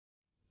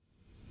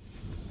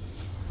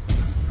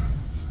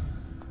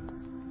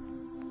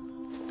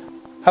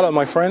Hello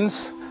my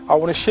friends, I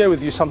want to share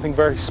with you something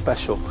very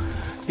special.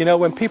 You know,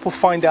 when people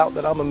find out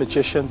that I'm a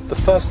magician, the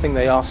first thing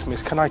they ask me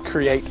is, can I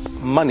create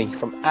money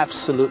from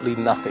absolutely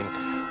nothing?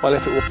 Well,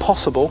 if it were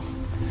possible,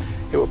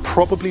 it would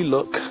probably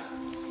look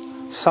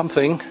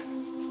something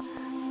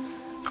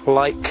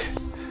like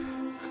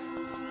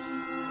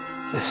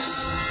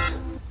this.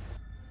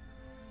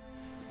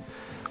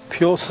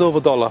 Pure silver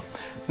dollar.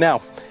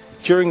 Now,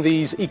 during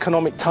these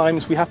economic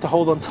times, we have to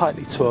hold on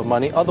tightly to our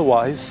money,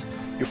 otherwise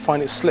you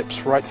find it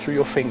slips right through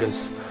your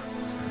fingers.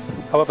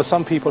 However,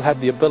 some people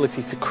have the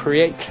ability to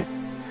create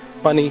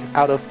money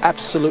out of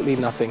absolutely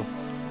nothing.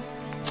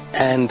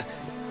 And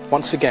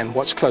once again,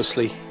 watch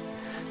closely.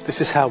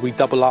 This is how we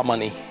double our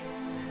money.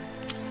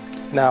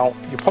 Now,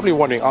 you're probably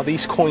wondering, are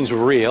these coins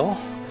real?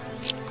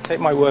 Take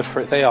my word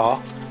for it, they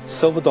are.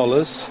 Silver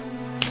dollars.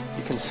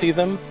 You can see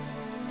them,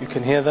 you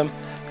can hear them.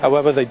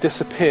 However, they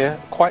disappear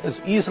quite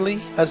as easily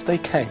as they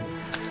came.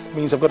 It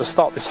means I've got to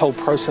start this whole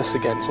process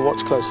again, so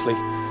watch closely.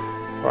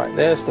 Right,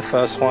 there's the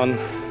first one,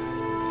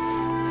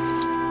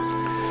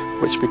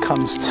 which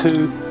becomes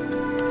 2.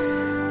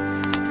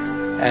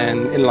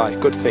 And in life,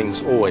 good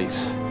things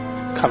always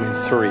come in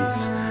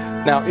 3s.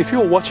 Now, if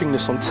you're watching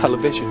this on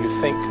television,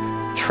 you think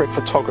trick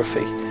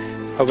photography.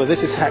 However,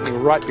 this is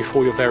happening right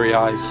before your very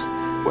eyes.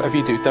 Whatever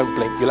you do, don't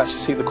blink. You'll actually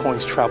see the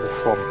coins travel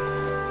from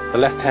the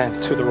left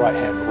hand to the right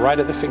hand, right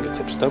at the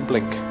fingertips. Don't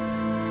blink.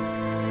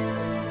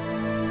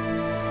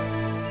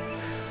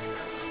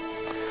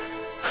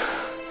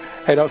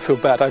 Hey, don't feel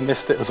bad, I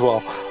missed it as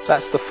well.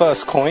 That's the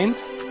first coin.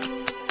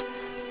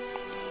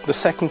 The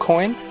second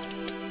coin,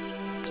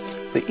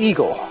 the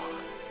eagle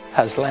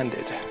has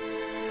landed.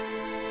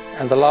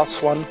 And the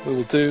last one we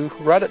will do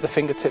right at the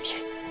fingertips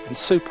in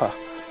super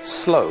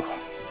slow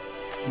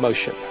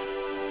motion.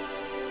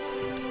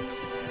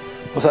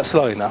 Was that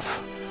slow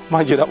enough?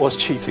 Mind you, that was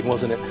cheating,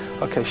 wasn't it?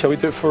 Okay, shall we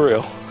do it for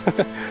real?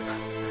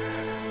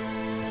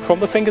 From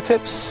the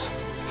fingertips,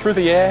 through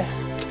the air,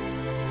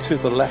 to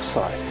the left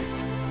side.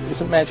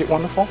 Isn't magic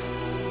wonderful?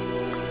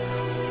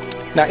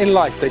 Now in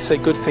life they say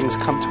good things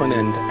come to an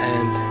end,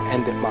 and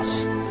end it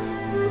must.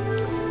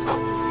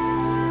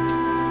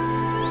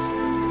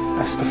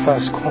 That's the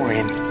first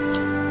coin.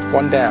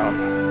 1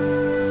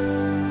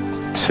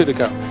 down. 2 to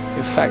go.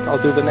 In fact,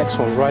 I'll do the next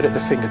one right at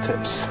the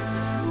fingertips.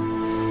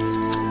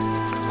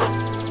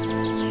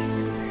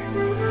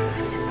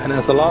 And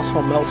as the last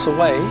one melts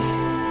away,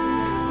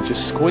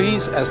 just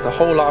squeeze as the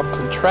whole arm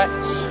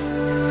contracts.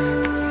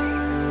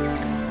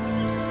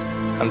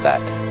 And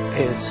that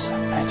is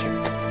magic.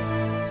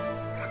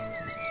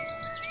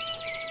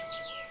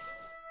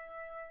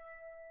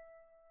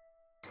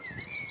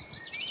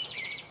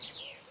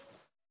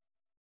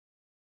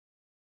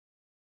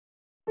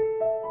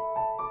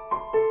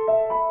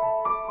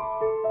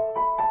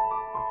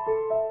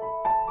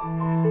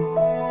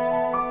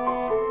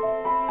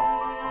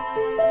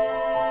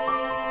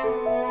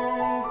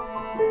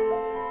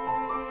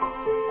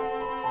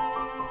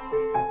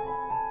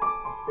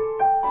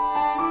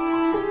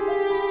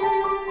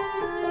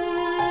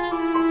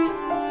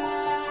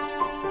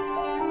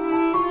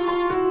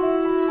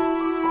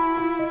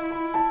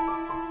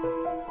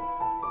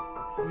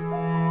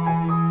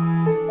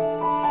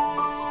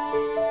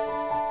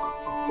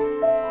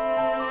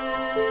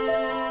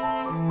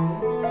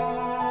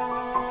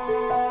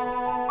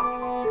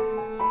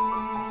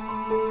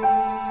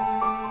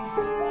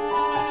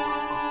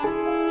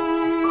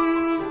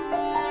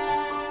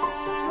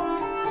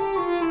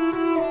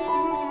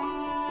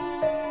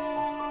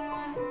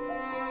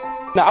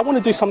 Now, I want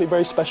to do something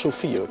very special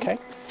for you, okay?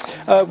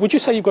 Would you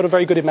say you've got a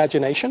very good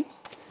imagination?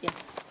 Yes.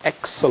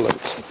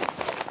 Excellent.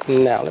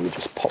 Now, let me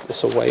just pop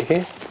this away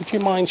here. Would you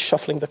mind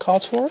shuffling the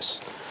cards for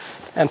us?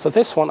 And for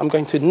this one, I'm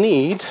going to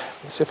need,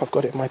 let's see if I've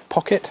got it in my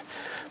pocket,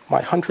 my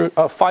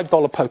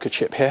 $5 poker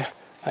chip here.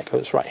 That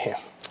goes right here.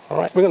 All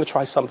right, we're going to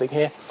try something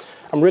here.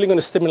 I'm really going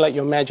to stimulate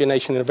your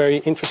imagination in a very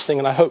interesting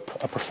and I hope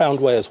a profound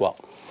way as well.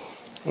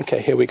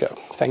 Okay, here we go.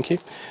 Thank you.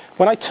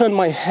 When I turn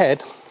my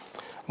head,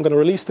 I'm going to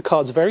release the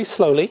cards very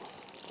slowly.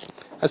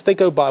 As they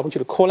go by, I want you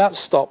to call out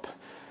stop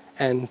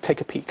and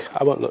take a peek.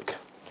 I won't look.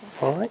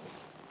 Okay. All right?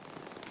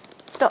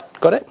 Stop.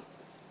 Got it?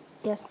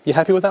 Yes. You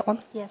happy with that one?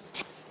 Yes.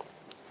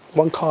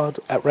 One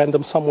card at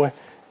random somewhere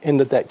in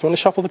the deck. Do you want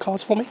to shuffle the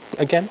cards for me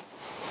again?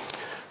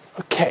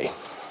 Okay.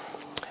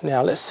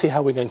 Now let's see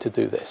how we're going to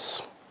do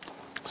this.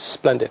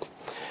 Splendid.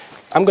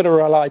 I'm going to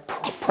rely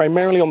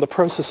primarily on the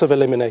process of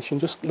elimination.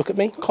 Just look at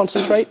me.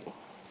 Concentrate.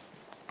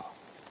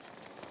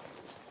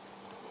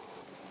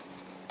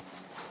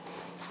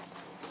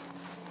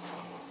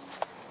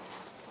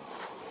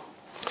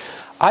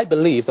 I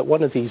believe that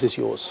one of these is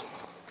yours.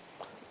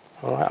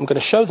 All right, I'm going to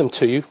show them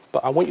to you,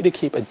 but I want you to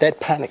keep a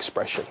deadpan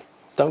expression.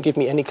 Don't give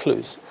me any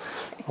clues.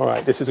 All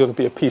right, this is going to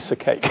be a piece of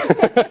cake.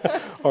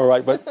 All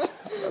right, but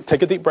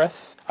take a deep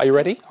breath. Are you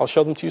ready? I'll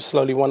show them to you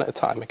slowly, one at a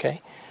time,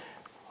 okay?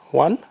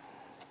 1,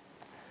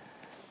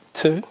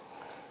 2,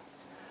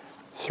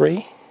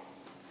 3,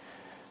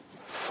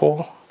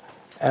 4,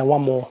 and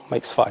one more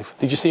makes 5.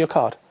 Did you see your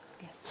card?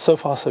 Yes. So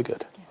far, so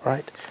good, yes.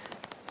 Right?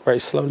 Very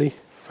slowly,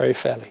 very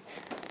fairly.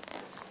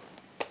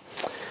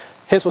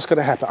 Here's what's going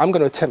to happen. I'm going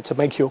to attempt to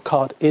make your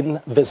card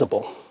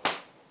invisible.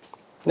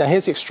 Now,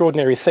 here's the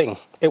extraordinary thing.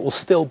 It will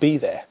still be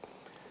there,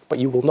 but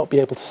you will not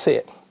be able to see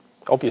it,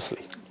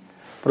 obviously.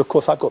 But of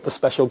course, I've got the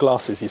special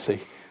glasses, you see.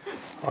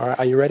 All right,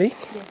 are you ready?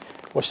 Yes.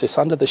 Watch this.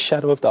 Under the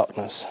shadow of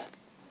darkness,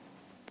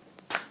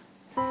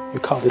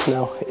 your card is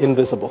now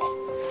invisible.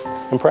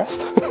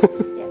 Impressed?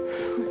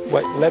 Yes.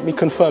 Wait, let me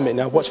confirm it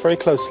now. Watch very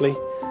closely.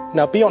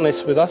 Now, be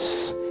honest with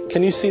us.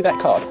 Can you see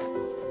that card?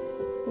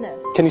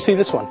 No. Can you see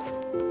this one?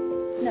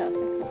 No. I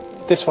can't see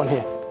it. This one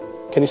here.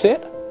 Can you see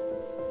it?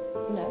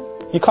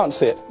 No. You can't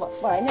see it. Well,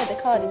 I know the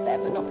card is there,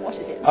 but not what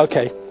it is.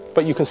 Okay,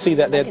 but you can see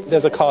that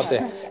there's a card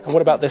there. And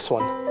what about this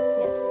one?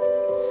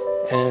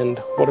 Yes. And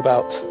what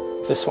about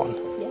this one?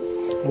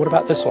 Yes. And what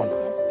about this one?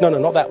 Yes. No,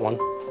 not that one.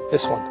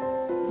 This one.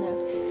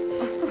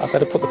 No. I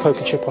better put the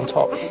poker chip on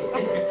top.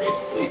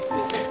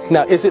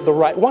 Now, is it the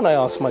right one? I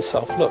asked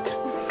myself. Look,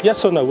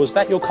 yes or no? Was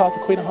that your card, the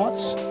Queen of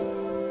Hearts?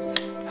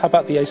 How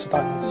about the Ace of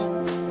Diamonds?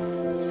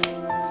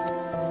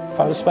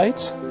 Five of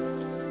Spades?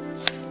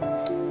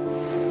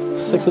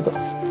 Six of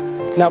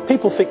Diamonds. Now,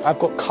 people think I've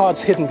got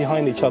cards hidden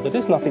behind each other.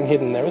 There's nothing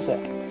hidden there, is there?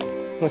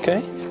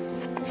 Okay.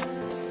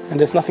 And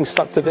there's nothing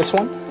stuck to this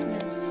one.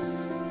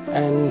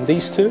 And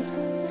these two.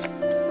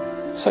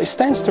 So it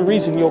stands to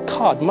reason your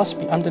card must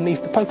be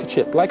underneath the poker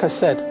chip. Like I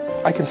said,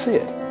 I can see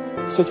it.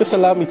 So just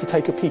allow me to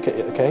take a peek at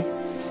it, okay?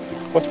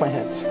 Watch my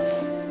hands.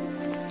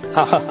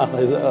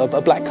 Is it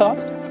a black card?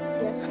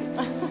 Yes.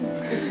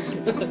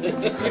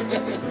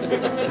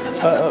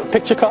 A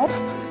picture card?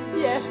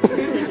 Yes.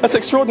 That's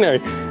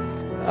extraordinary.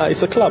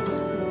 It's a club.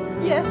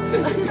 Yes.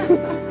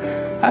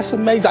 That's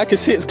amazing. I can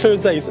see it as clear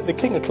as day. It's the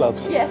King of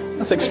Clubs. Yes.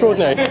 That's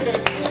extraordinary.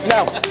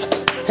 Now,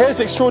 here's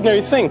the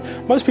extraordinary thing.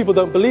 Most people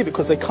don't believe it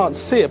because they can't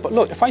see it. But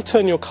look, if I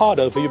turn your card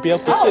over, you'll be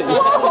able to see it.